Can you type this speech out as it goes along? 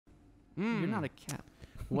You're not a cat.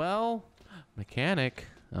 Well, mechanic.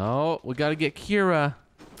 Oh, we gotta get Kira.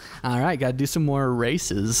 All right, gotta do some more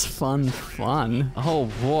races. Fun. Oh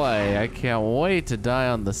boy, I can't wait to die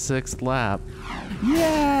on the 6th lap.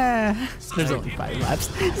 Yeah. There's only 5 laps.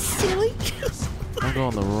 Silly. I'm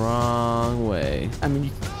going the wrong way. I mean,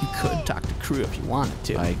 you could talk to crew if you wanted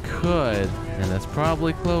to. I could, and that's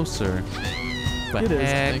probably closer. But It is, I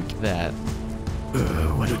heck think. that.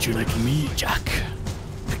 Why don't you like me, Jack?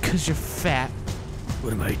 Because you're fat.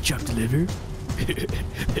 What am I, Chuck the Liver?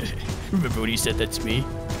 Remember when you said that to me?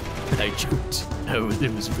 I joked.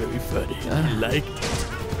 It was very funny. I liked it.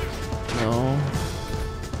 No.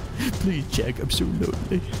 Please, Jack, I'm so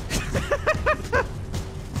lonely.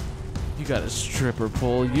 You got a stripper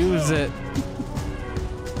pole. Use it.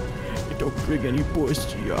 I don't bring any boys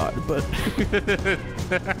to yard, but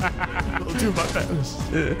I'll do my best.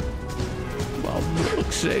 While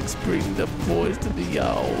milkshakes bring the boys to the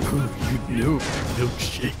yard. You know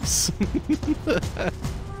milkshakes.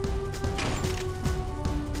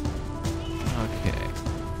 Okay.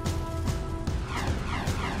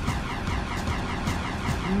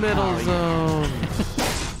 Middle zone.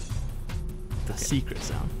 The secret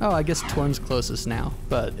zone. Oh, I guess Torn's closest now,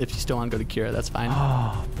 but if you still want to go to Kira, that's fine.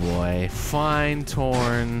 Oh boy. Fine,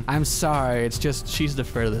 Torn. I'm sorry, it's just she's the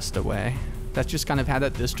furthest away. That's just kind of how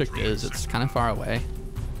that district is. It's kind of far away.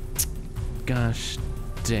 Gosh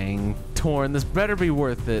dang. Torn, this better be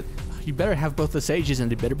worth it. You better have both the sages,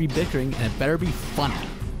 and they better be bickering, and it better be funny.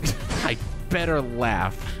 I better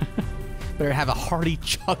laugh. Better have a hearty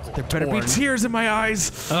chuckle. There Better be tears in my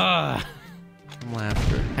eyes. Ugh.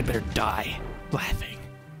 Laughter. I better die laughing.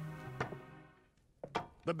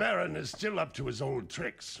 The Baron is still up to his old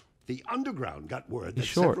tricks. The underground got word that He's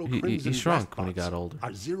short. several He crimson shrunk when he blast got older.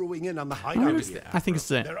 bots are zeroing in on the hideout here. I think it's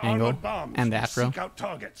the Their angle armored bombs and the will afro. seek out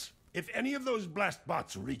targets. If any of those blast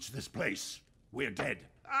bots reach this place, we're dead.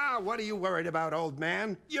 Ah, what are you worried about, old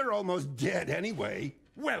man? You're almost dead anyway.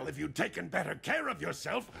 Well, if you'd taken better care of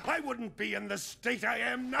yourself, I wouldn't be in the state I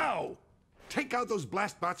am now. Take out those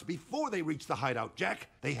blast bots before they reach the hideout, Jack.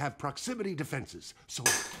 They have proximity defenses, so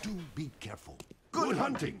do be careful. Good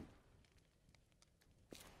hunting.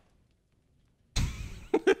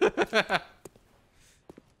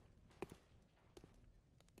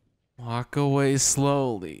 Walk away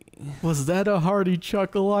slowly. Was that a hearty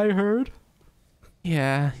chuckle I heard?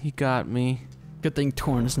 Yeah, you got me. Good thing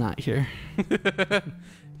Torn's not here.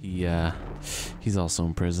 Yeah, he's also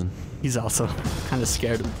in prison. He's also kind of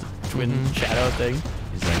scared of the twin shadow thing.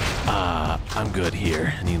 He's like, I'm good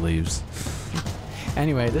here, and he leaves.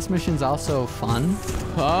 Anyway, this mission's also fun,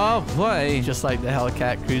 Oh boy. just like the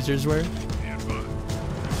Hellcat cruisers were.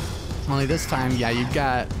 Only this time, yeah, you've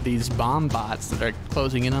got these bomb bots that are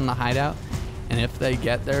closing in on the hideout, and if they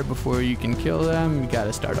get there before you can kill them, you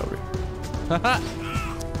gotta start over.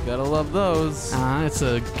 Gotta love those. It's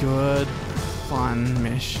a good, fun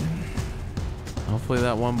mission. Hopefully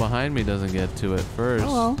that one behind me doesn't get to it first.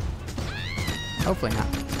 Oh well. Hopefully not.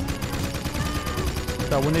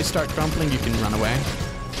 So when they start crumpling, you can run away.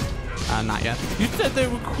 Not yet. You said they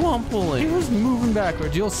were He crumpling. was moving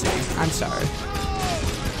backwards. You'll see. I'm sorry.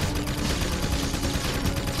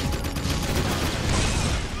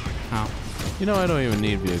 Oh. You know, I don't even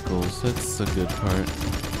need vehicles. That's a good part.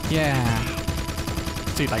 Yeah.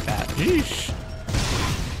 See, like that. Yeesh.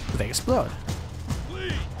 They explode.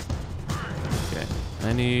 Okay,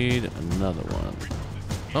 I need another one.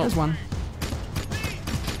 Oh, There's one.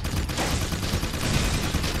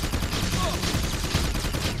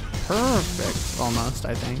 Perfect. Almost,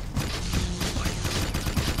 I think.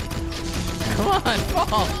 come on,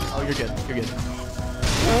 fall. Oh, you're good. You're good.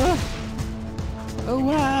 Oh,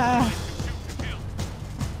 wow.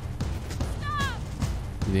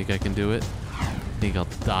 You think I can do it? Think I'll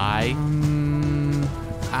die?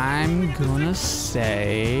 I'm gonna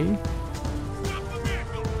say you're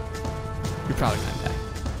probably gonna die.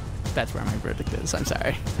 That's where my verdict is. I'm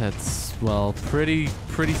sorry. That's, well, pretty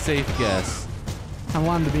safe guess. I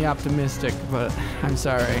wanted to be optimistic, but I'm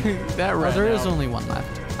sorry. That Well, ran there is out. only one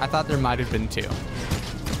left. I thought there might have been 2.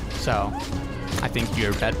 So, I think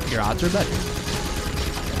your odds are better.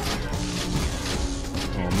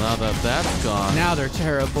 Well, now that that's gone. Now they're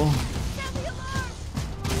terrible.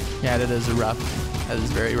 Yeah, that is rough. That is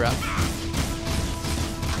very rough.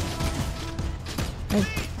 Hey.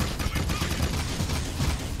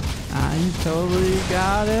 You totally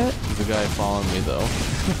got it. There's a guy following me, though.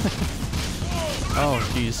 Oh,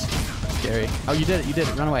 jeez. Scary. Oh, you did it. You did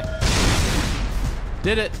it. Run away.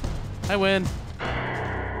 Did it! I win.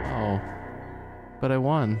 Oh. But I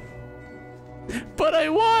won. But I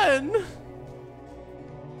won!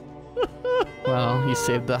 Well, you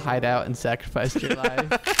saved the hideout and sacrificed your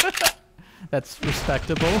life. That's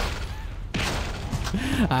respectable.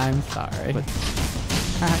 I'm sorry.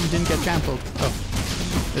 But, you didn't get trampled. Oh,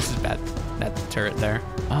 this is bad. That turret there.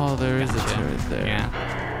 Oh, there is Gotcha. a turret there.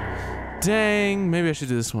 Yeah. Dang. Maybe I should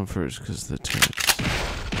do this one first because the turrets.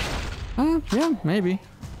 Yeah, maybe.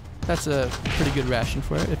 That's a pretty good ration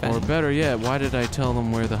for it, if any. Or better yet, why did I tell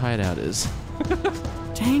them where the hideout is?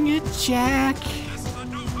 Dang it, Jack.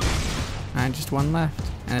 Just one left,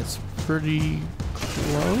 and it's pretty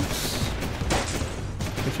close,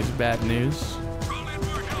 which is bad news.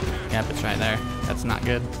 Yep, it's right there. That's not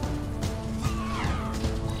good.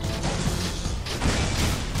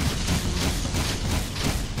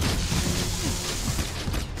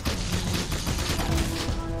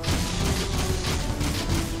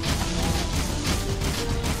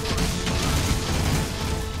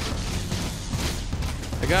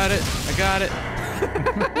 I got it. I got it.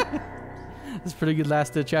 That's a pretty good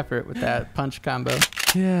last-ditch effort with that punch combo.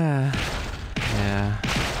 Yeah. Yeah.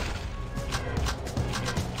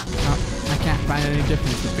 I can't find any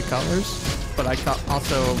difference with the colors, but I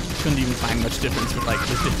also couldn't even find much difference with like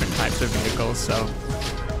the different types of vehicles, so.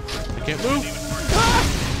 I can't move.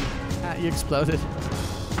 Ah, you exploded.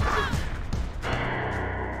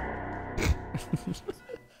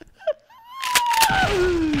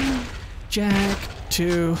 Jack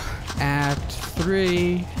 2, Act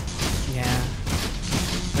 3. Yeah.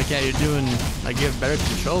 Like, yeah, you're doing, like, you have better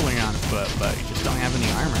control when you're on foot, but you just don't have any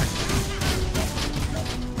armor.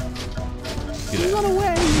 Run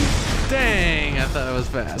away! Dang, I thought I was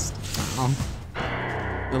fast.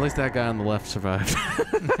 At least that guy on the left survived.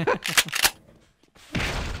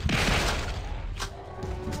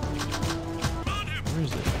 Where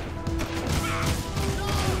is it?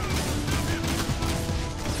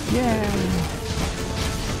 Yeah.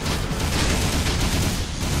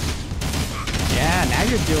 Yeah, now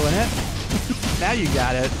you're doing it. Now you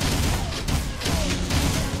got it.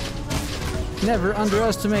 Never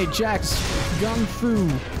underestimate Jack's gun fu.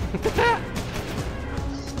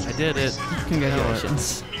 I did it.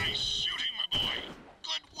 Congratulations. Nice shooting, my boy.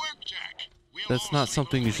 Good work, Jack. We'll That's not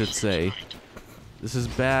something you should say. This is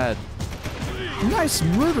bad. Nice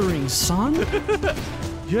murdering, son.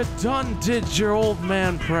 You done did your old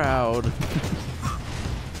man proud.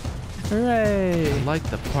 Hooray. I like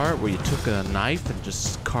the part where you took a knife and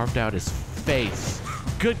just carved out his face.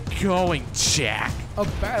 Good going, Jack. A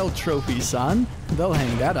battle trophy, son. They'll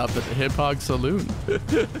hang that up at the Hip Hog Saloon.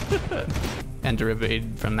 And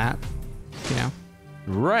derivated from that, you know.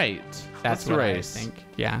 Right. That's the what race. I think.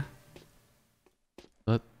 Yeah.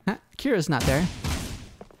 But Kira's not there.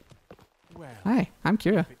 Well, Hi, I'm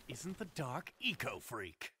Kira. if it isn't the dark eco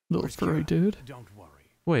freak. Little Where's furry Kira? dude. Don't worry.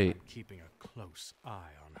 wait, I'm keeping a close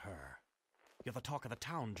eye on her. You're the talk of the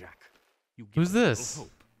town, Jack. You give Who's her a little this?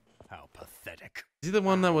 Hope. How pathetic. is he the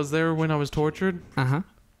one that was there when I was tortured? Uh-huh.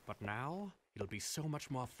 But now, it'll be so much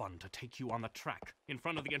more fun to take you on the track in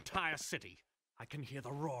front of the entire city. I can hear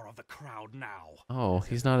the roar of the crowd now. Oh,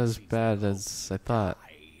 he's not as bad as I thought.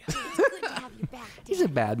 It's good to have you back, He's a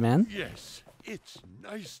Dad. bad man. Yes, it's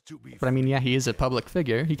nice to be. But I mean, yeah, he is a public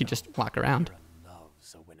figure. He could just walk around. Kira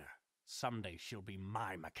loves a winner. Someday she'll be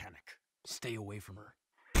my mechanic. Stay away from her.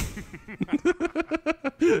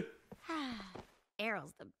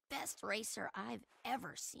 Errol's the best racer I've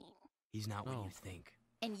ever seen. He's not what Oh. you think.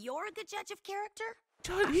 And you're a good judge of character?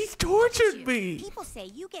 He tortured You. me. People say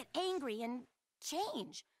you get angry and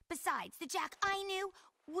change. Besides, the Jack I knew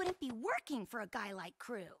wouldn't be working for a guy like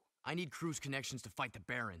Crew. I need Crew's connections to fight the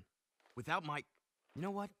Baron. Without my... You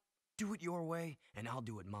know what? Do it your way, and I'll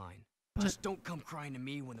do it mine. Just don't come crying to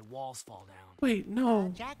me when the walls fall down. Wait,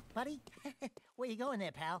 no. Jack, buddy? Where you going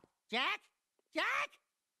there, pal? Jack? Jack?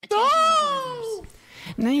 No!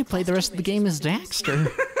 Now you play the rest of the game as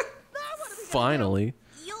Daxter. Finally.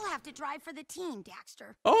 You'll have to drive for the team,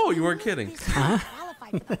 Daxter. Oh, you weren't kidding. This team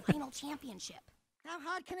qualified for the final championship. How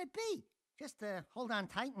hard can it be? Just hold on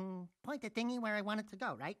tight and point the thingy where I want it to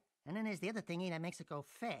go, right? And then there's the other thingy that makes it go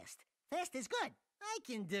fast. Fast is good. I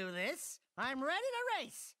can do this. I'm ready to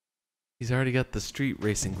race. He's already got the street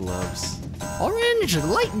racing gloves. Orange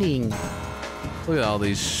lightning. Look at all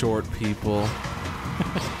these short people.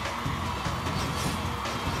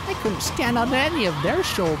 I couldn't stand on any of their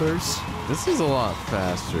shoulders. This is a lot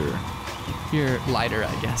faster. You're lighter,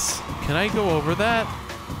 I guess. Can I go over that?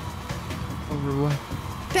 Over what?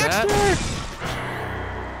 That?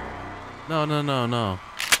 Daxter! No, no, no, no.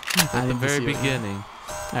 At the very beginning.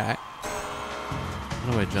 All right.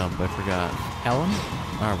 How do I jump? I forgot. Ellen?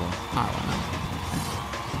 R1. I don't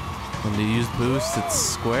know. When you use boost, it's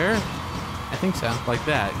square? I think so. Like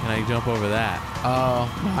that. Can I jump over that? Oh,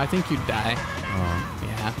 no, I think you'd die. Oh.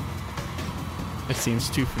 Yeah. It seems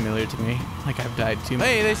too familiar to me. Like I've died too many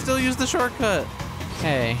Hey, they times. still use the shortcut.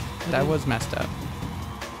 Hey, that was messed up.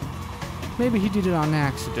 Maybe he did it on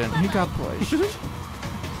accident. He got pushed.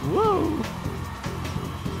 Whoa.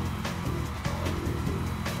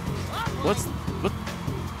 What?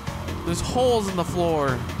 There's holes in the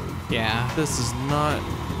floor. Yeah. This is not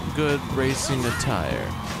good racing attire.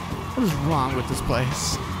 What is wrong with this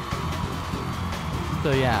place?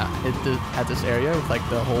 So yeah, at this area with like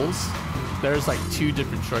the holes, there's like 2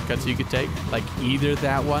 different shortcuts you could take. Like either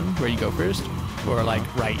that one where you go first, or like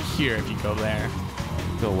right here if you go there.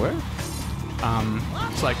 Go where?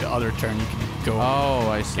 It's like the other turn you can go. Oh,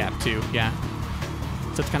 I see. Gap 2, yeah.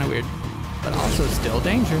 So it's kind of weird, but also still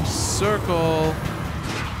dangerous. Circle.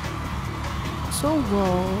 So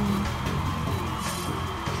roll.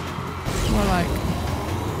 More like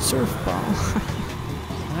surf ball.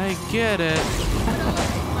 I get it.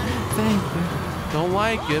 Thank you. Don't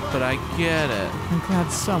like it, but I get it. I'm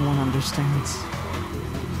glad someone understands.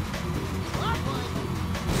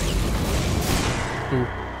 Ooh.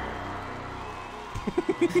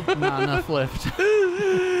 Not enough lift.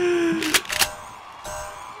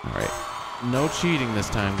 All right. No cheating this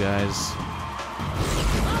time, guys.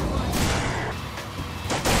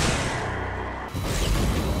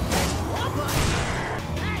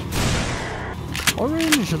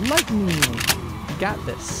 Orange lightning. You got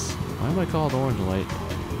this. Why am I called Orange Light?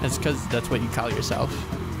 That's because that's what you call yourself.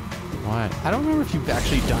 Why? I don't remember if you've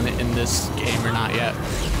actually done it in this game or not yet.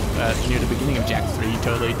 But near the beginning of Jak 3, you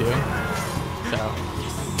totally do. So,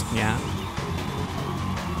 yeah.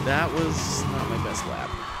 That was not my best lap.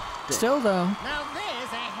 Still, though. Now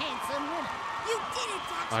there's a handsome winner. You did it,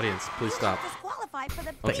 Daxter. Audience, please You stop. got disqualified for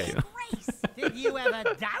the Okay. big race. Did you ever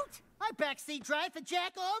doubt? I backseat drive for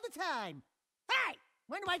Jak all the time. Hey,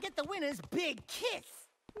 when do I get the winner's big kiss?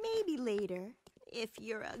 Maybe later, if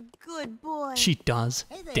you're a good boy. She does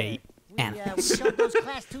Hey there. date We animals. showed those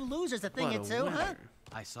Class 2 losers a thing What or a two, huh? winner.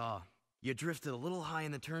 I saw. You drifted a little high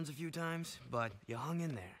in the turns a few times, but you hung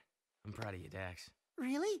in there. I'm proud of you, Dax.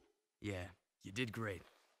 Really? Yeah, you did great.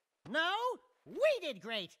 No, we did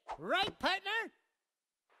great. Right, partner?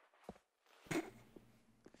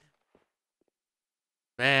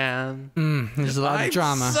 Man. There's a lot of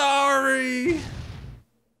drama. Sorry.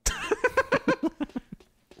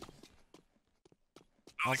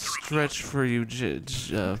 I'll stretch for you,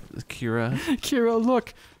 Kira. Kira,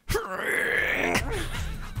 look.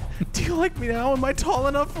 Do you like me now? Am I tall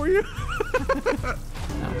enough for you?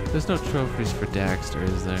 There's no trophies for Daxter,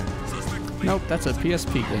 is there? Nope, that's a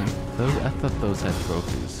PSP game. I thought those had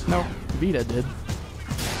trophies. Nope, Vita did.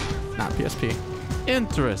 Not PSP.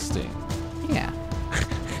 Interesting. Yeah.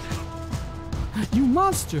 You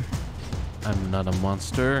monster. I'm not a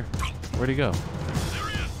monster. Where'd he go?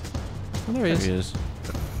 Oh, there he is. There he is.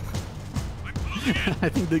 I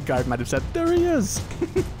think the guard might have said, there he is.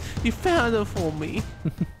 You found it for me.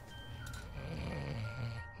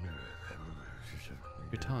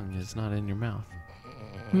 Your tongue is not in your mouth.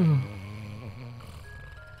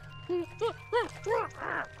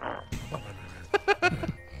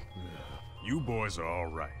 You boys are all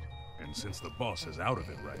right. And since the boss is out of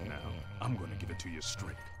it right now, I'm gonna give it to you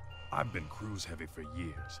straight. I've been cruise heavy for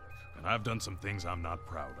years, and I've done some things I'm not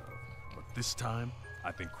proud of. But this time,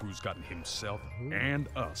 I think Crew's gotten himself and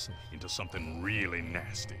us into something really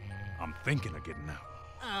nasty. I'm thinking of getting out.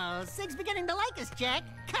 Oh, Sig's beginning to like us, Jak.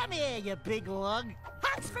 Come here, you big lug.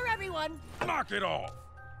 Hugs for everyone. Knock it off!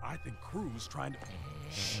 I think Crew's trying to...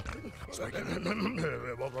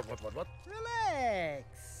 What?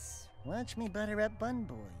 Relax. Watch me butter up Bun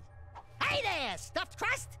Boy. Hey there, stuffed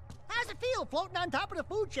crust! How's it feel floating on top of the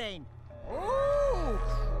food chain? Ooh,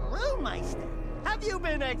 Crewmeister. Have you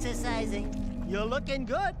been exercising? You're looking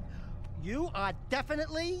good. You are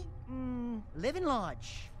definitely, living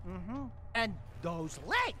large. And those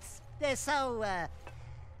legs, they're so,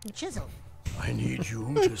 chiseled. I need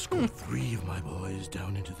you to escort 3 of my boys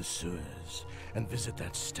down into the sewers and visit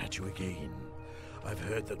that statue again. I've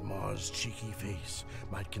heard that Mars' cheeky face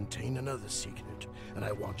might contain another secret, and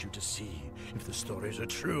I want you to see if the stories are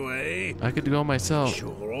true, eh? I could go myself.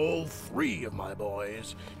 Sure, all 3 of my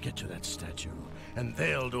boys get to that statue, and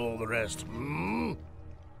they'll do all the rest,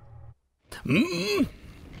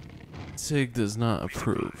 Sig does not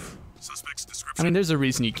approve. Suspect's I description. mean, there's a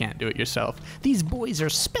reason you can't do it yourself. These boys are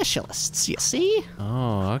specialists, you see?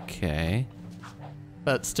 Oh, okay.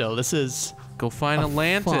 But still, this is Go find a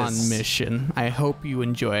Atlantis. fun mission. I hope you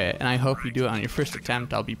enjoy it, and I hope you do it on your first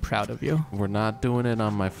attempt. I'll be proud of you. We're not doing it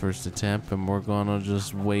on my first attempt, and we're gonna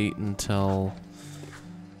just wait until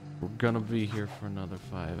We're gonna be here for another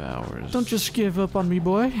 5 hours. Don't just give up on me,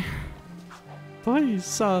 boy. Please,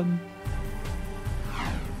 son.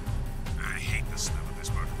 I hate the smell of this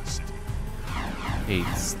part of the city.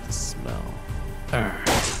 Hates the smell.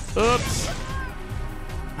 Oops.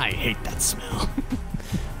 I hate that smell.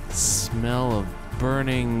 Smell of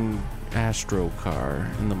burning Astro car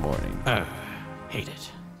in the morning. Hate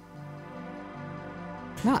it.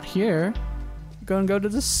 Not here. Gonna go to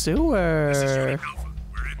the sewer.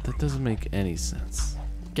 That doesn't make any sense.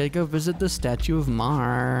 Gotta go visit the statue of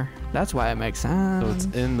Mar. That's why it makes sense. So it's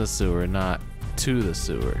in the sewer, not to the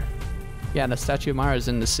sewer. Yeah, the statue of Mar is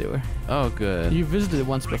in the sewer. Oh, good. You visited it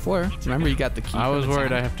once before. Remember, you got the key. I from was the worried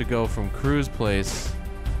town? I have to go from Crew's place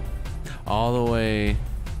all the way.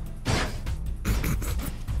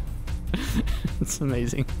 It's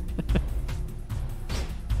amazing.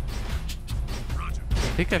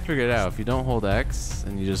 I think I figured it out. If you don't hold X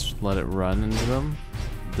and you just let it run into them,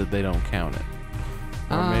 that they don't count it.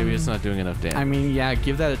 Or maybe it's not doing enough damage. I mean, yeah,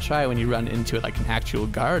 give that a try when you run into it like an actual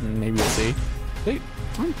garden. Maybe you'll see. Hey,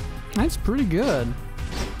 that's pretty good.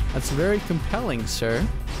 That's very compelling, sir.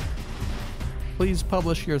 Please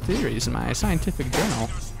publish your theories in my scientific journal.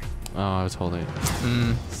 Oh, I was holding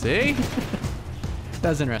it. See?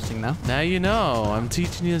 That's interesting, though. Now you know. I'm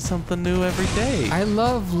teaching you something new every day. I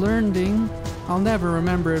love learning. I'll never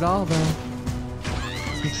remember it all, though.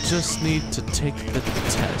 You just need to take the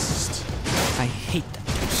test. I hate that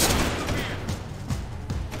test.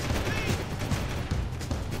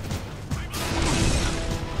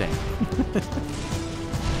 Dang.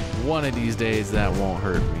 One of these days that won't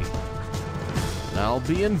hurt me. I'll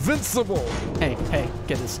be invincible. Hey,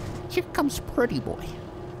 get this. Here comes Pretty Boy.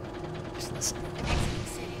 Just listen.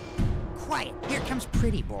 Quiet. Here comes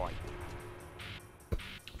Pretty Boy.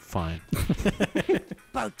 Fine.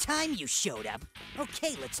 About time you showed up.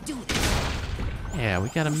 Okay, let's do this. Yeah, we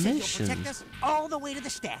got a You said you'll mission. protect us all the way to the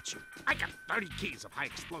statue. I got 30 keys of high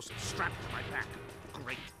explosives strapped to my back.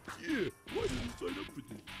 Great. Yeah, why didn't you sign up for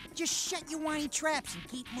this? Just shut your whiny traps and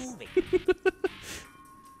keep moving.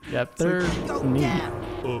 Yep, they're Go neat. down.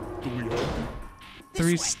 Do we have to?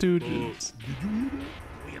 Three This way. Stooges.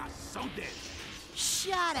 We are so dead.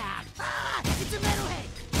 Shut up. Ah, it's a metalhead.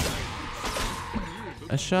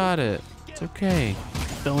 I shot it. It's okay.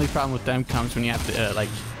 The only problem with them comes when you have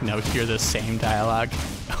to, hear the same dialogue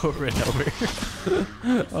over and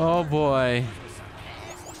over. Oh boy.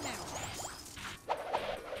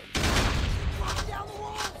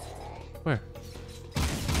 Where?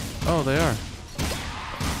 Oh, they are.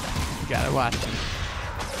 You gotta watch them.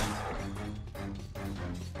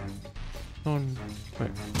 Oh,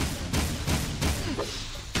 where?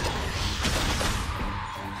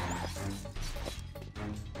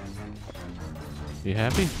 You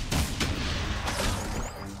happy?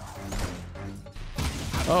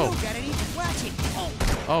 Oh. You got any? Watch it. Oh,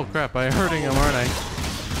 Oh crap, I'm hurting him, aren't I?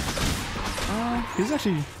 He's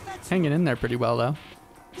actually hanging in there pretty well, though.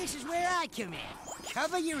 this is where I come in.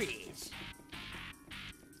 Cover your ears.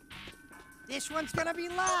 This one's gonna be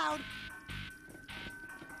loud.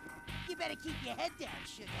 You better keep your head down,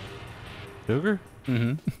 sugar. Sugar?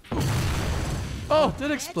 Oh,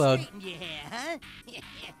 did explode. That straightened your hair, huh?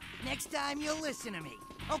 Next time you'll listen to me.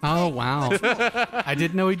 Okay, Oh, wow. I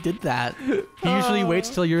didn't know he did that. He usually waits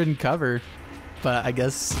till you're in cover. But I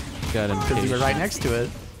guess Got him. because you were right next to it.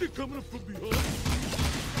 They're coming up from behind.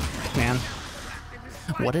 Man,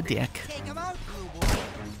 what a dick. take 'em out, blue boy.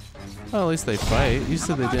 Well, at least they fight. You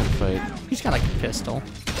said they didn't fight. He's got like a pistol.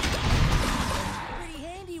 Pretty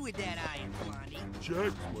handy with that iron, Blondie.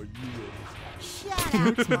 Jack's my Shut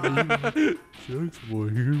up, Mom. hero. Jack's my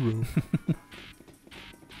hero.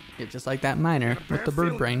 Yeah, just like that miner with the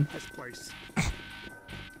bird brain. This place. I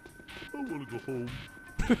want to go home.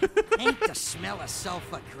 Ain't the smell of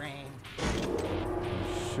sulfur grand?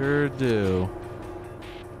 Sure do.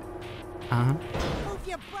 Uh-huh. Move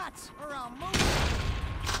your butts, or I'll move.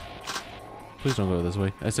 Please don't go this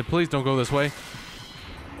way. I said, please don't go this way.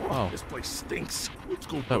 Oh, This place stinks. Let's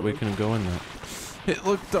go. thought we brother. couldn't go in there. It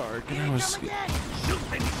looked dark, and I was Come scared.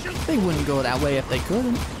 again. They wouldn't go that way if they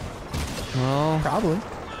couldn't. Well, Probably.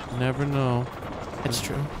 never know. It's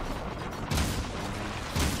true.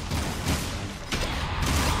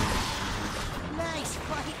 Nice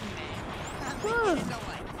fighting, man. I'm beginning to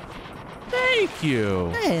like it. Thank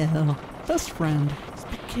you. Well, best friend. He's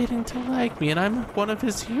beginning to like me, and I'm one of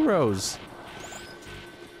his heroes.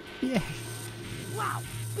 Yeah. Wow,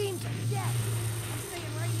 beams of death. I'm staying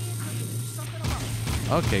right here until you do something about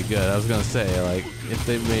it. Okay, good. I was gonna say, like, if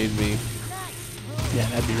they made me. Nice. Yeah,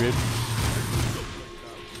 that'd be rude.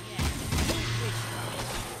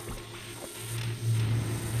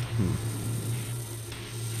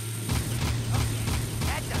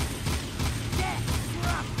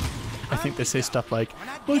 They say stuff like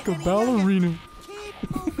a ballerina.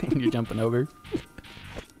 And you're jumping over.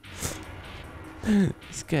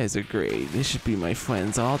 These guys are great. They should be my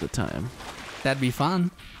friends all the time. That'd be fun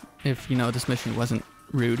if, this mission wasn't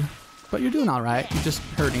rude. But you're doing all right. You're just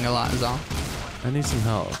hurting a lot is all. I need some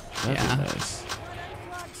help. That'd Yeah. be nice.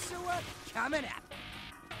 Coming up.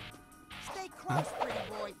 Stay close, pretty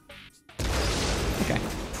boy. Okay.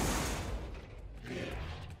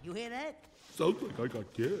 You hear that? Sounds like I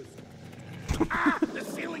got kissed. The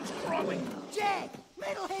ceiling's crawling. Jack!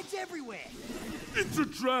 Metalheads everywhere! It's a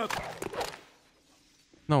trap.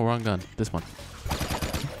 No, wrong gun. This one.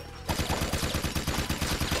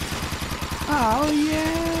 Oh,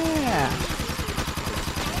 yeah.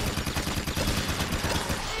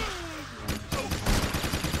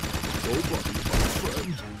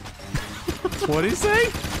 What'd he say?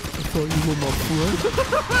 I thought you were my friend.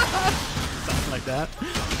 Something like that.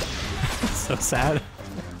 So sad.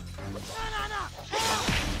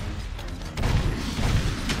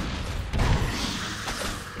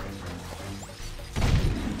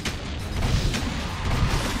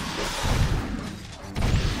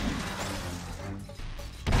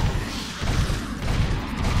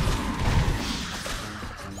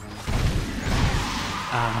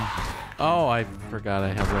 Oh, I forgot I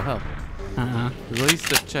have no help. At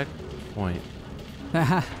least a checkpoint.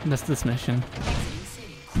 Haha, that's this mission.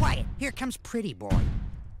 Quiet! Here comes pretty boy.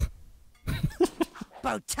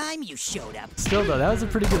 About time you showed up. Still, though, that was a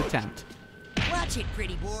pretty good attempt. Watch it,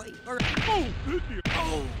 pretty boy. Or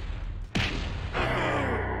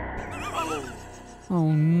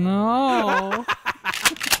Oh, no.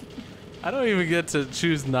 I don't even get to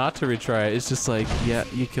choose not to retry it. It's just like, yeah,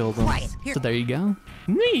 you killed him. quiet! Here. So there you go.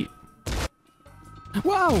 Neat.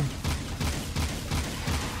 Whoa!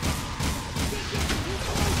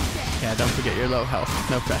 Yeah, don't forget your low health.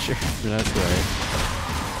 No pressure. That's right.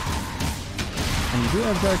 And you do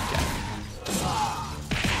have Dark Jack.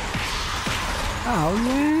 Oh,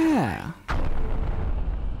 yeah.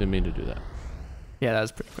 Didn't mean to do that. Yeah, that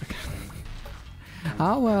was pretty quick.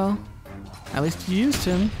 Oh, well. At least you used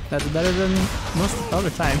him. That's better than most other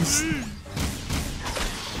times.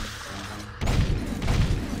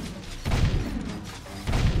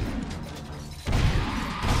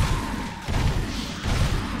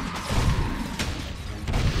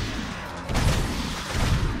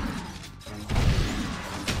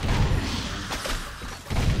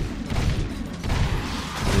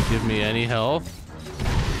 Did it give me any health?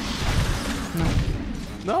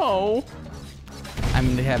 No. I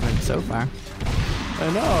mean, they haven't so far.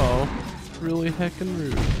 I know. Really heckin'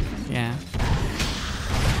 rude. Yeah.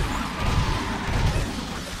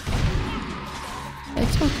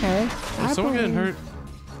 It's okay. Is someone getting hurt?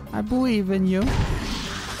 I believe in you.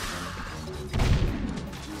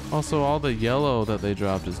 Also, all the yellow that they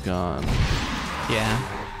dropped is gone.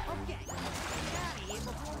 Yeah.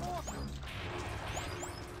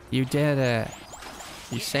 You did it.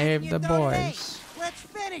 You saved the boys. Let's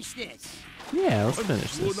finish this. Yeah, let's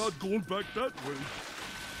finish We're this. not going back that way.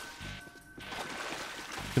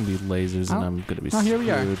 It's gonna be lasers and Oh. I'm gonna be Oh, screwed. here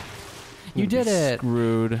we are. You did it.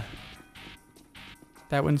 Screwed.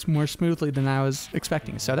 That went more smoothly than I was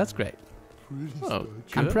expecting, so that's great. Oh,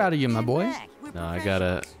 I'm good. proud of you, my boy. No,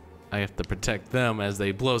 I have to protect them as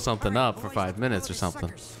they blow something up for 5 minutes or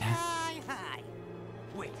something. Hi, hi.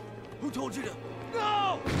 Wait, who told you to?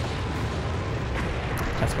 No!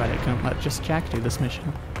 That's why they couldn't let just Jack do this mission.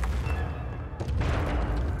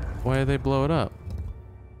 Why did they blow it up?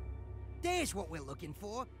 There's what we're looking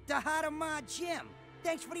for. The Hadamar Gym.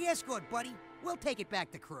 Thanks for the escort, buddy. We'll take it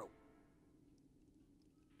back to crew.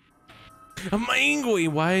 I'm angry.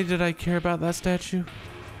 Why did I care about that statue?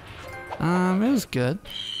 It was good. The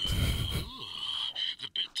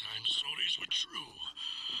bedtime stories were true.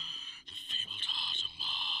 The fabled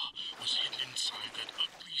Hadamar was hidden inside that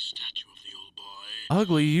ugly statue of the old boy.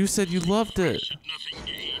 Ugly, you said you loved it. Nothing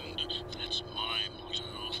gained. That's my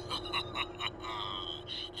motto.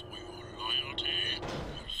 For your loyalty,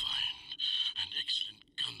 you'll find an excellent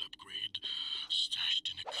gun upgrade stashed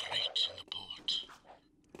in a crate in the port.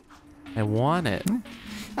 I want it.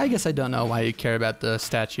 I guess I don't know why you care about the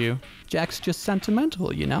statue. Jack's just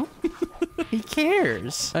sentimental, you know? He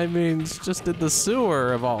cares. I mean, it's just in the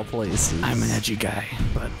sewer of all places. I'm an edgy guy,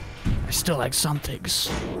 but I still like some things.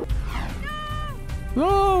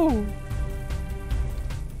 Whoa!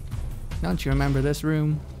 Don't you remember this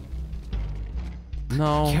room?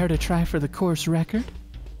 No. Care to try for the course record?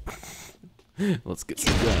 Let's get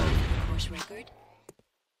some gun. Course record.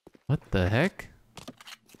 What the heck?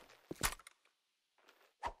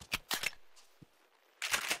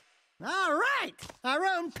 All right, our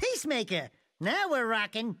own peacemaker. Now we're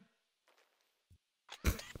rocking.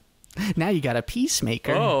 Now you got a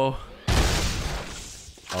peacemaker. Oh.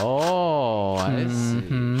 Oh, I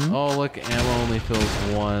see. Oh, look, ammo only fills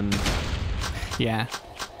 1. Yeah.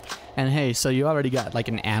 And hey, so you already got like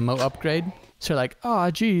an ammo upgrade. So you're like, oh,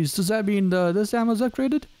 geez, does that mean this ammo's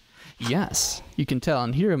upgraded? Yes. You can tell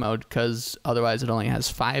in hero mode because otherwise it only has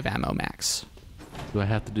 5 ammo max. Do I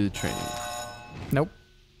have to do the training? Nope.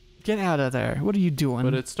 Get out of there. What are you doing?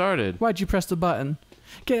 But it started. Why'd you press the button?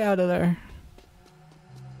 Get out of there.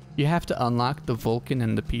 You have to unlock the Vulcan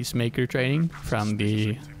and the Peacemaker training from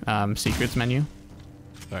the secrets menu.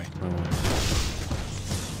 Sorry.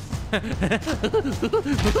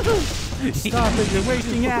 Stop it, you're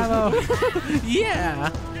wasting ammo.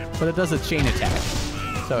 Yeah. But it does a chain attack,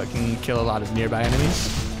 so it can kill a lot of nearby enemies.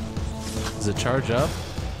 Does it charge up?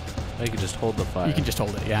 Or you can just hold the fire. You can just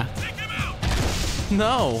hold it, yeah.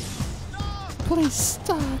 No. Please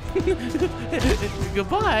stop.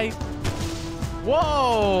 Goodbye.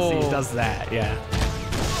 Whoa. See, it does that, yeah.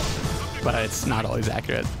 But it's not always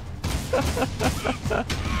accurate.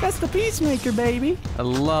 That's the Peacemaker, baby. I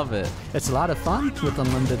love it. It's a lot of fun with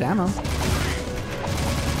unlimited ammo.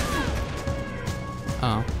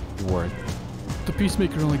 Oh. Worth. The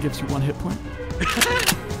Peacemaker only gives you 1 hit point.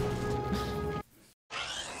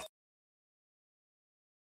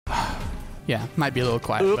 Yeah, might be a little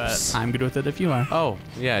quiet, Oops. but I'm good with it if you are. Oh,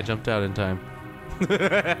 yeah, I jumped out in time.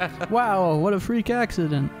 Wow, what a freak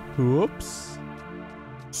accident. Whoops.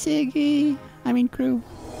 Siggy. I mean, crew.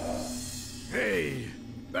 Hey,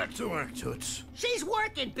 back to work, Toots. She's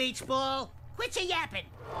working, Beach Ball. Quit your yapping.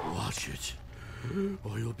 Watch it,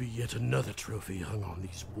 or you'll be yet another trophy hung on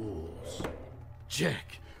these walls.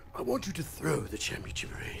 Jack, I want you to throw the championship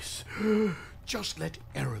race. Just let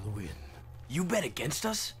Errol win. You bet against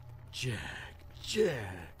us? Jack,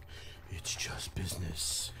 it's just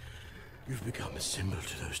business. You've become a symbol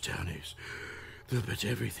to those townies. They'll bet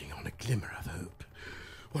everything on a glimmer of hope.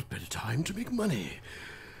 What better time to make money?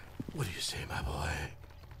 What do you say, my boy?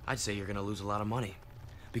 I'd say you're gonna lose a lot of money.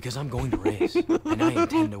 Because I'm going to race, and I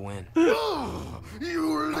intend to win. Oh,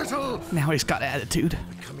 you little... Now he's got attitude.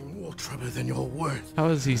 Becoming more trouble than you're worth. How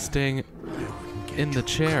is he staying in the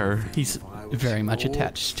chair? He's very much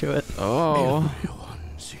attached to it. Oh.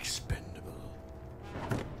 Everyone's expendable.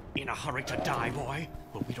 In a hurry to die, boy?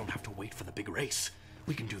 Well, we don't have to wait for the big race.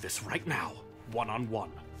 We can do this right now. 1-on-1,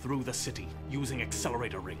 through the city, using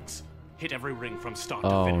accelerator rings. Hit every ring from start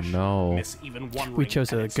to finish. No. Miss even one ring. We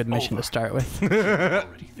chose a and it's good mission over. to start with. He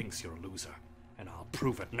already thinks you're a loser, and I'll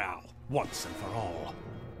prove it now, once and for all.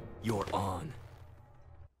 You're on.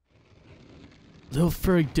 Little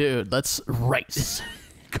furry dude, let's race.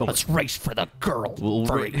 Let's race for the girl,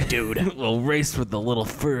 furry dude. We'll race with the little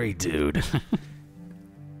furry dude.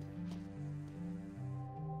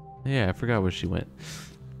 Yeah, I forgot where she went.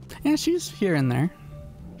 Yeah, she's here and there.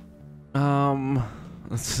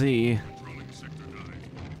 Let's see.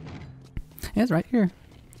 Yeah, it's right here.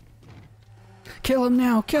 Kill him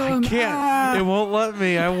now, kill him. I can't. Ah! It won't let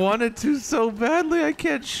me. I wanted to so badly. I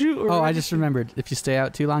can't shoot. Oh, I just remembered. If you stay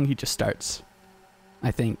out too long, he just starts.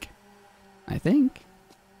 I think. I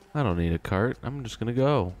don't need a cart. I'm just gonna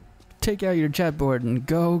go. Take out your jet board and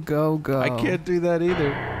go, go, go. I can't do that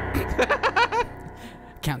either.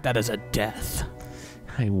 Count that as a death.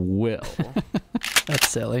 I will. That's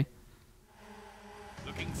silly.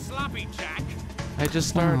 Looking sloppy, Jack. I just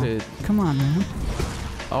started. Oh, come on, man.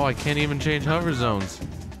 Oh, I can't even change hover zones.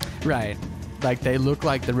 Right. Like, they look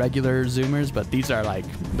like the regular zoomers, but these are like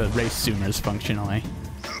the race zoomers functionally.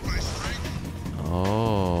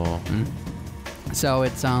 Oh. So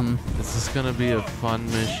it's, Is this gonna be a fun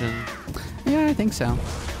mission? yeah, I think so.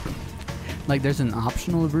 Like, there's an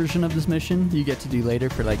optional version of this mission you get to do later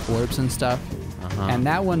for, like, orbs and stuff. Uh-huh. And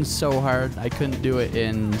that one's so hard, I couldn't do it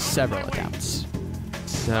in several attempts.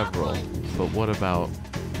 Several. But what about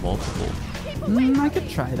multiple? I could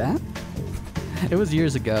try that. It was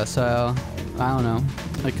years ago, so I don't know.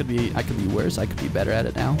 I could be worse. I could be better at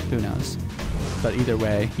it now. Who knows? But either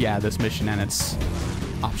way, yeah, this mission and its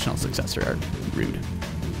optional successor are rude.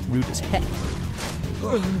 Rude as heck.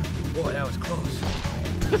 Boy, that was close.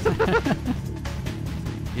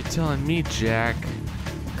 You're telling me, Jack.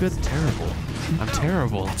 Good. Terrible. I'm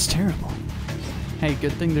terrible. That's terrible. Hey,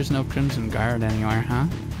 good thing there's no Crimson Guard anywhere, huh?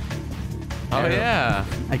 Oh, Errol. yeah.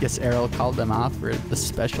 I guess Errol called them off for the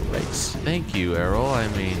special race. Thank you, Errol. I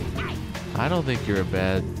mean, I don't think you're a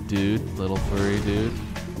bad dude, little furry dude.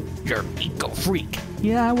 You're an eco freak.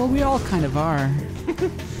 Yeah, well, we all kind of are.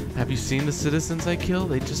 Have you seen the citizens I kill?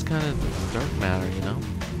 They just kind of dark matter, you know?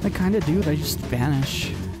 They kind of do. They just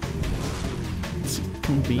vanish. It's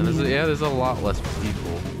convenient. And there's a lot less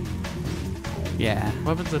people. Yeah.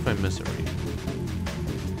 What happens if I miss a read?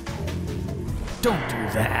 Don't do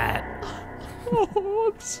that.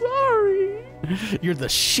 Oh, I'm sorry. You're the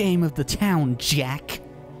shame of the town, Jack.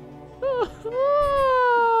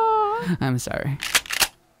 I'm sorry.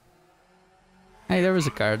 Hey, there was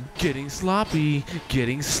a card. Getting sloppy.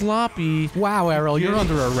 Getting sloppy. Wow, Errol, you're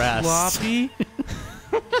under arrest. Sloppy?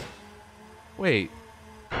 Wait.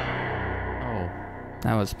 Oh.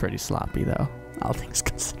 That was pretty sloppy, though, all things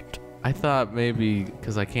considered. I thought maybe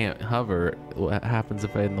because I can't hover, what happens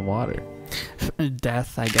if I'm in the water?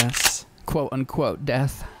 Death, I guess. Quote unquote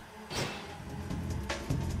death.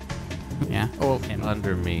 Yeah. Oh, and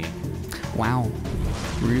Under me. wow.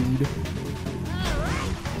 Rude.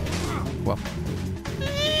 Well,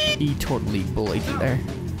 he totally bullied you there.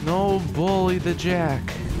 No, bully the Jack.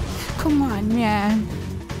 Come on, man.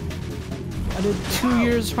 I did 2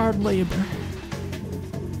 years hard labor.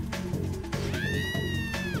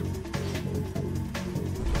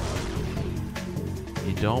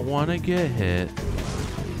 You don't want to get hit.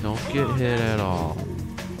 Don't get hit at all.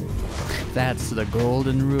 That's the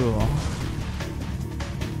golden rule.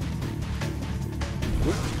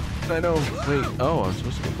 I know. Wait. Oh, I'm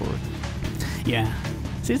supposed to go forward. Yeah.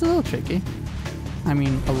 See, it's a little tricky. I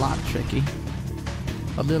mean, a lot tricky.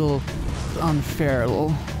 A little unfair.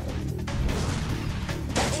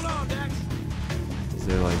 Is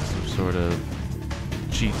there like some sort of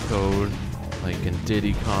cheat code, like in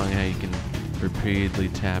Diddy Kong, how you can repeatedly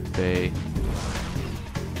tap A?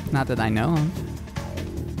 Not that I know of.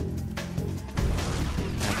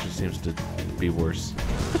 Actually seems to be worse.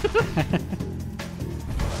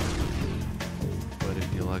 But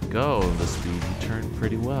if you let go of the speed, you turn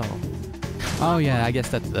pretty well. Oh yeah, I guess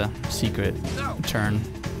that's the secret turn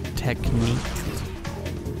technique.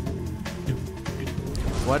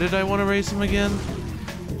 Why did I want to race him again?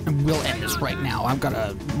 And we'll end this right now. I've got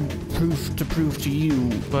a proof to prove to you,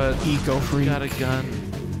 But eco freak. got a gun.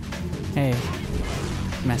 Hey,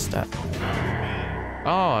 messed up.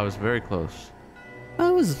 Oh, I was very close.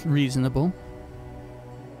 That was reasonable.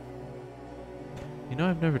 You know,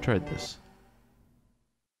 I've never tried this.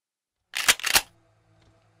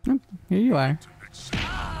 Here you are.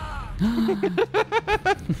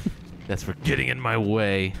 That's for getting in my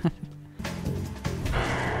way.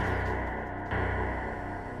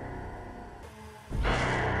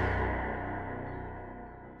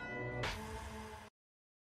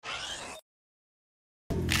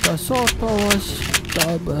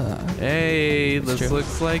 Hey, That's this true.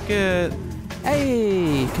 looks like it.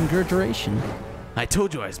 Hey, congratulations. I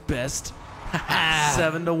told you I was best.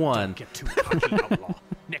 7-1. Get too cocky, outlaw.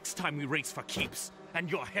 Next time we race for keeps, and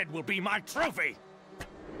your head will be my trophy.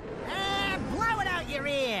 Blow it out your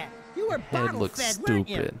ear. You were Head bottle looks fed, weren't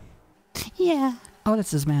you? stupid. Yeah. Oh,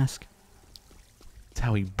 that's his mask. It's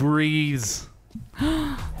how he breathes.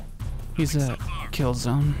 He's a kill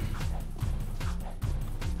zone.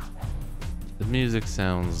 The music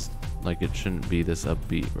sounds like it shouldn't be this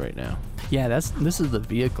upbeat right now. Yeah, this is the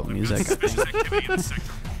vehicle music. I think.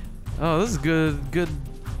 Oh, this is good.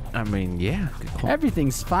 I mean, yeah. Good call.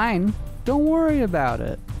 Everything's fine. Don't worry about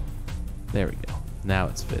it. There we go. Now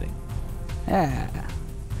it's fitting. Yeah.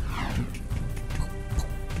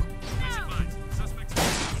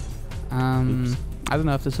 I don't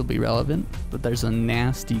know if this will be relevant, but there's a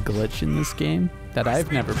nasty glitch in this game that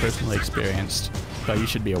I've never personally experienced, but you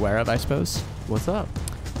should be aware of, I suppose. What's up?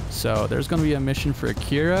 So there's going to be a mission for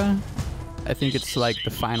Akira. I think it's like the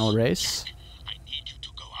final race. I need you to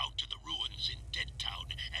go out to the ruins in Dead Town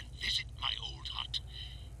and visit my old hut.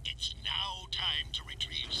 It's now time to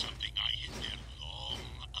retrieve something I hid there long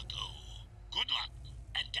ago. Good luck,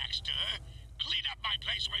 and Daxter, clean up my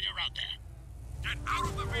place while you're out there. Get out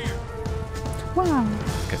of the rear! Wow.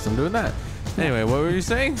 Guess I'm doing that. Anyway, what were you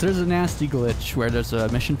saying? So there's a nasty glitch where there's a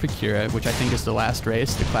mission for Kira, which I think is the last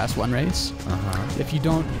race, the Class 1 race. If you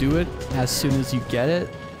don't do it as soon as you get it,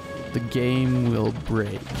 the game will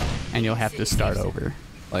break, and you'll have to start over.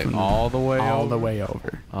 Like all the way All over? the way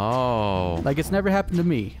over. Oh. Like, it's never happened to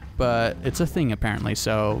me, but it's a thing apparently,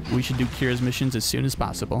 so we should do Kira's missions as soon as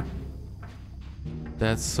possible.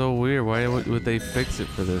 That's so weird. Why would they fix it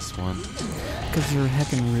for this one? Because you're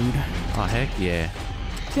heckin' rude. Oh, heck yeah.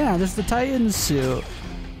 Yeah, there's the Titan suit.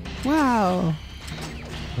 Wow.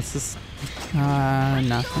 What's this?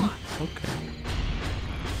 Nothing. Okay.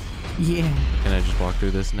 Yeah. Can I just walk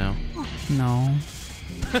through this now? No.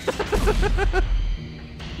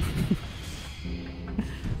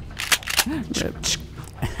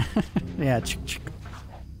 Yeah.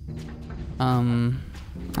 I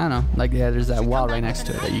don't know. Like, yeah, there's that wall right next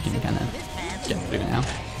to it that you can kind of get through now.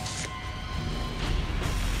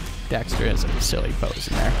 Dexter has a silly pose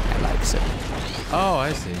in there. I likes it. Oh,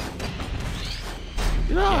 I see.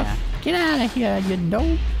 Get off. Yeah. Get out of here, you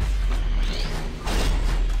know.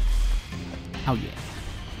 Oh, yeah.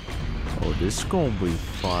 Oh, this is gonna be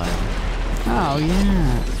fun. Oh,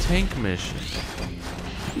 yeah. Tank mission.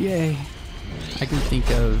 Yay. I can think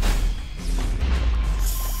of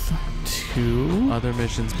 2. Other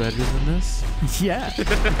missions better than this? Yeah.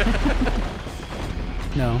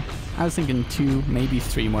 No. I was thinking 2, maybe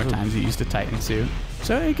 3 more times you used a Titan suit.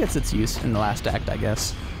 So it gets its use in the last act, I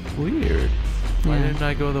guess. Weird. Why Yeah. didn't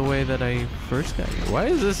I go the way that I first got here? Why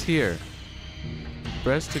is this here?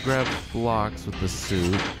 Press to grab blocks with the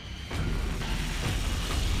suit.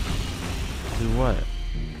 Do what?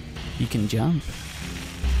 You can jump.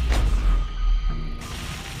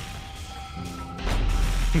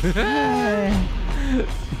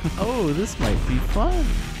 Oh, this might be fun.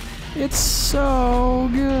 It's so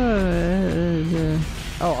good.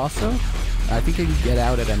 Oh, also, I think you can get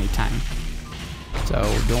out at any time. So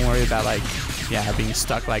don't worry about being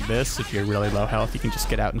stuck like this. If you're really low health, you can just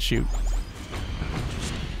get out and shoot.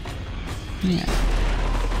 Yeah.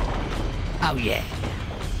 Oh yeah.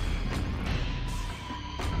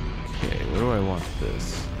 Okay, where do I want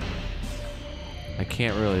this? I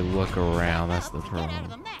can't really look around. That's the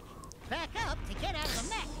problem. Back up to get out of the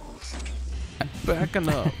mech. Backing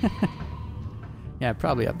up. Yeah,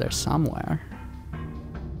 probably up there somewhere.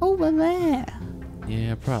 Over there.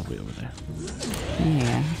 Yeah, probably over there.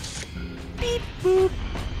 Yeah. Beep boop.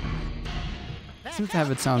 Seems to have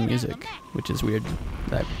its own music, which is weird.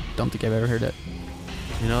 I don't think I've ever heard it.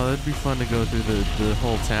 You know, that'd be fun to go through the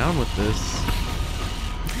whole town with this.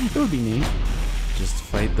 It would be neat. Just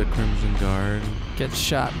fight the Crimson Guard. Get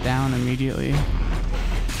shot down immediately.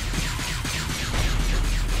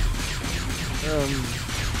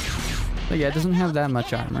 But yeah, it doesn't have that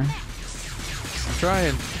much armor. I'm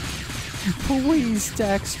trying. Please,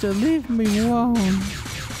 Dexter, leave me alone.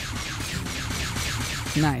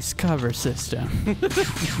 Nice cover system.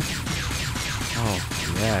 Oh,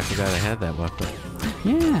 yeah, I forgot I had that weapon.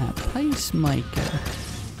 Yeah, placemaker.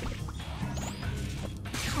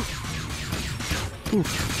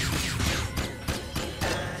 Oof.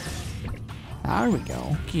 There we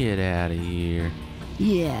go. Get out of here.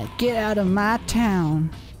 Yeah, get out of my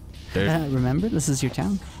town. Remember, this is your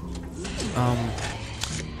town.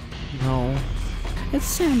 No.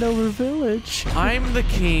 It's Sandover Village. I'm the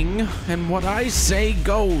king, and what I say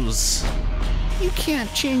goes. You can't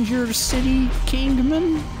change your city,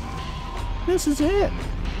 Kingman. This is it.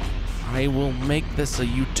 I will make this a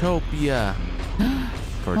utopia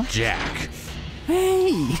for Jack.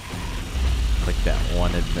 Hey. Like that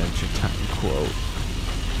one Adventure Time quote.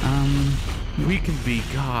 We can be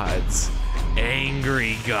gods.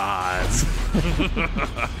 Angry gods.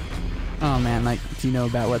 Oh man, do you know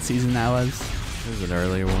about what season that was? This is an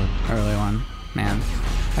earlier one. Early one. Man,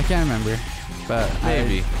 I can't remember, but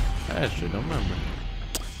Maybe. I actually don't remember.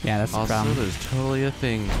 Yeah, that's the Also, problem. there's totally a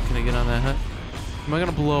thing. Can I get on that hut? Am I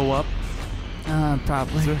gonna blow up?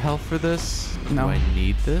 Probably. Is there health for this? No. Do I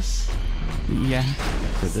need this? Yeah.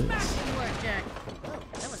 For this? Good work, Jack. Oh,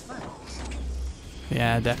 that was fun.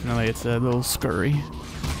 Yeah, definitely. It's a little scurry.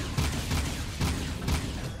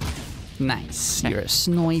 Nice. You're a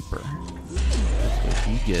sniper. That's what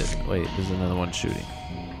you get. Wait, there's another one shooting.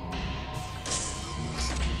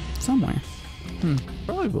 Somewhere.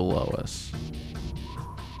 Probably below us.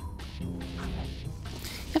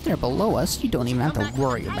 If they're below us, you don't even have to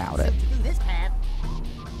worry about it. Do this path.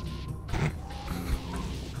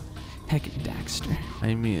 Heck, Daxter.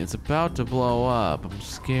 I mean, it's about to blow up. I'm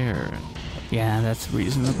scared. Yeah, that's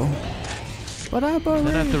reasonable. But I believe.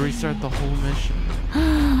 Then I have to restart the whole mission.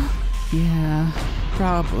 Yeah,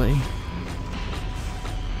 probably.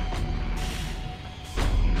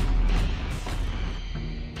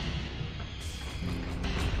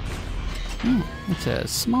 It's a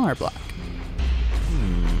smaller block.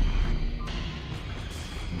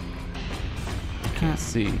 Can't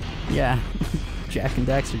see. Yeah, Jack and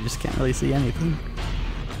Daxter just can't really see anything.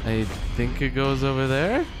 I think it goes over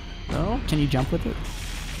there. No? Can you jump with it?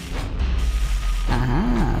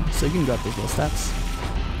 Aha, so you can go up those little steps.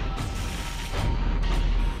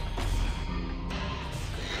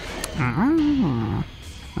 Ah.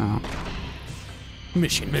 Oh.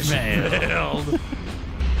 Mission failed.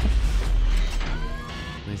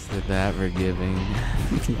 At least they're that forgiving.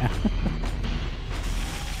 Yeah.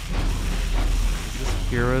 Is this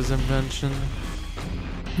Kira's invention?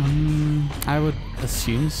 I would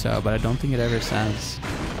assume so, but I don't think it ever says.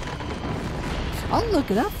 I'll look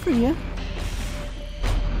it up for you.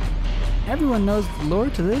 Everyone knows the lore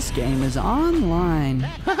to this game is online.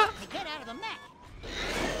 Get out of the mech.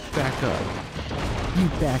 Back up. You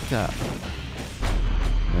back up.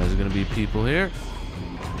 There's gonna be people here.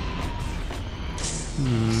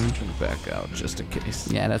 Gonna back out just in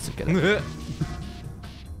case. Yeah, that's a good idea.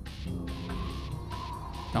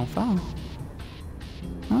 Don't fall.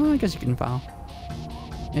 Oh, I guess you can fall.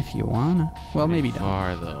 If you wanna. Well, maybe don't.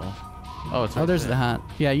 Far though. Oh, it's right There's there. the hut.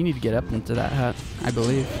 Yeah, you need to get up into that hut, I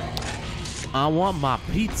believe. I want my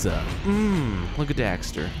pizza. Look at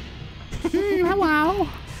Daxter. Hello.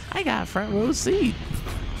 I got a front row seat.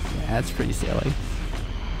 Yeah, that's pretty silly.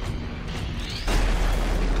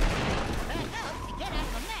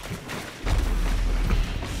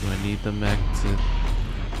 Do I need the mech to...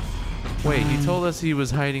 Wait, he told us he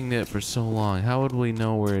was hiding it for so long. How would we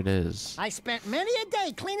know where it is? I spent many a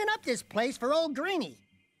day cleaning up this place for old Greenie.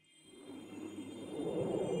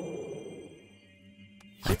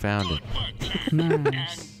 I found it.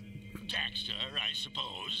 Nice. Daxter, I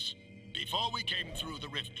suppose. Before we came through the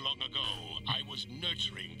rift long ago, I was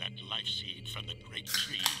nurturing that life seed from the great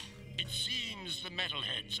tree. It seems the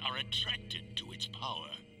metalheads are attracted to its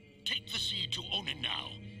power. Take the seed to Onin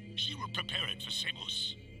now. She will prepare it for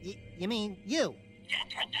Seamus. You mean you?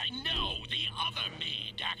 No, the other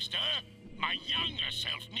me, Daxter. My younger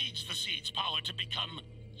self needs the seed's power to become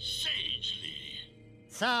sagely.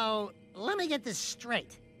 So, let me get this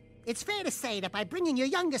straight. It's fair to say that by bringing your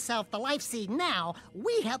younger self the life seed now,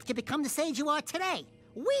 we helped you become the sage you are today.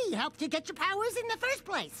 We helped you get your powers in the first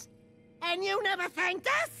place. And you never thanked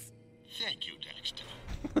us? Thank you, Daxter.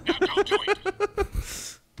 Now go do it.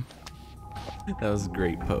 That was a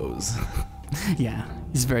great pose. Yeah,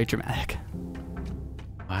 he's very dramatic.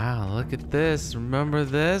 Wow, look at this. Remember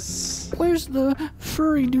this? Where's the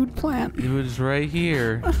furry dude plant? It was right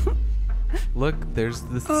here. Look, there's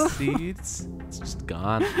the seeds. It's just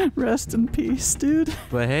gone. Rest in peace, dude.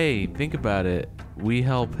 But hey, think about it. We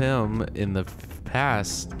help him in the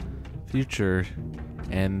past, future,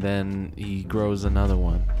 and then he grows another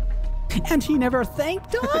one. And he never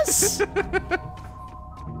thanked us?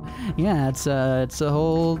 Yeah, it's a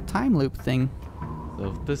whole time loop thing.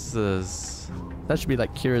 So this is... That should be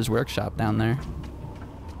like Kira's workshop down there.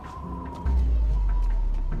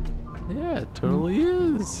 Yeah, it totally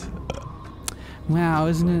is. Wow,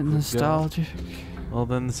 isn't it nostalgic? Well,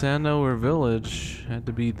 then the Sandover village had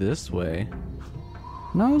to be this way.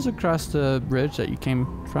 No, it was across the bridge that you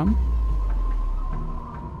came from.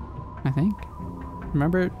 I think.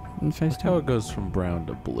 Remember it in Phase Look how 2? it goes from brown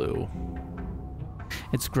to blue.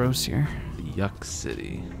 It's gross here. The Yuck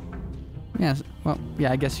City. Yes. Well,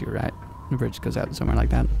 yeah, I guess you're right. The bridge goes out somewhere like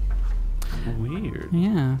that. Weird.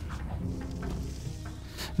 Yeah.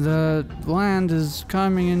 The land is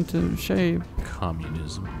coming into shape.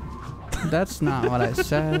 Communism. That's not what I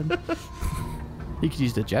said. You could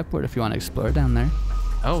use the jetboard if you want to explore down there.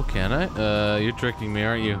 Oh, can I? You're tricking me,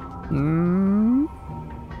 aren't you?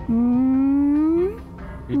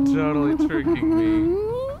 You're totally tricking me.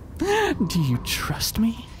 Do you trust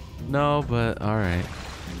me? No, but alright.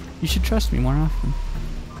 You should trust me more often.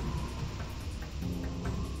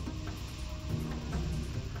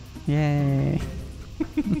 Yay.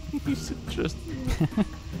 You should trust me.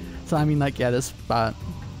 So I mean, like, yeah, this spot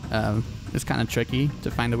is kind of tricky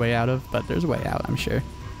to find a way out of, but there's a way out, I'm sure.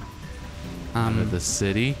 Out of the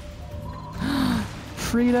city?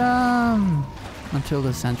 Freedom! Until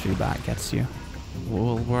the sentry bot gets you.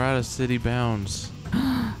 Well, we're out of city bounds.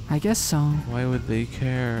 I guess so. Why would they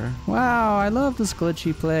care? Wow, I love this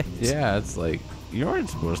glitchy place. Yeah, it's like, you aren't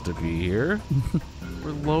supposed to be here.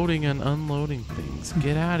 We're loading and unloading things.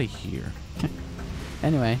 Get out of here.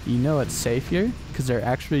 Anyway, you know it's safe here because they're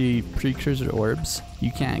actually precursor orbs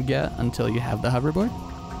you can't get until you have the hoverboard.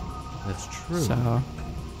 That's true. So,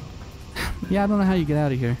 yeah, I don't know how you get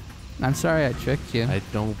out of here. I'm sorry I tricked you. I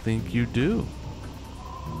don't think you do.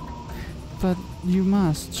 But you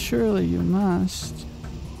must. Surely you must.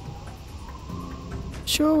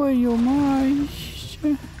 Surely you must.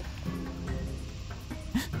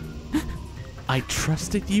 I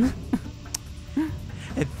trusted you?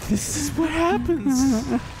 And this is what happens.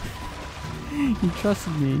 You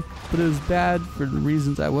trusted me, but it was bad for the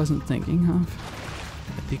reasons I wasn't thinking of.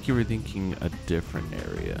 I think you were thinking a different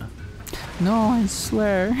area. No, I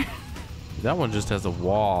swear. That one just has a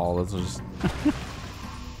wall. That's just...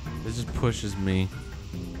 It just pushes me.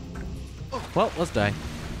 Well, let's die.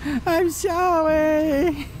 I'm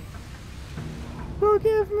sorry.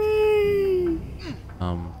 Forgive me.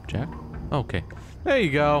 Jack? Okay. There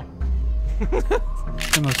you go.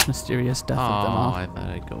 The most mysterious death of them all. I thought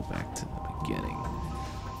I'd go back to the beginning.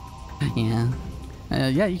 Yeah.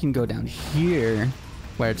 Yeah, you can go down here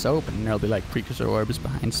where it's open and there'll be like precursor orbs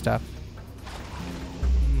behind stuff.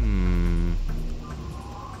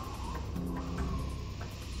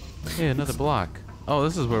 Hey, another block. Oh,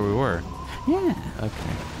 this is where we were. Yeah.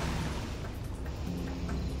 Okay.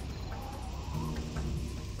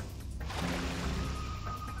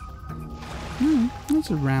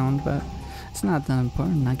 It's around, but it's not that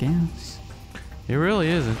important, I guess. It really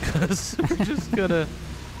isn't, because we're just gonna...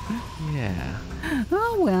 Yeah.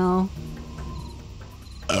 Oh, well.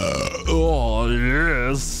 Oh,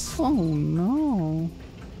 yes. Oh, no.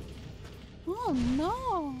 Oh, no.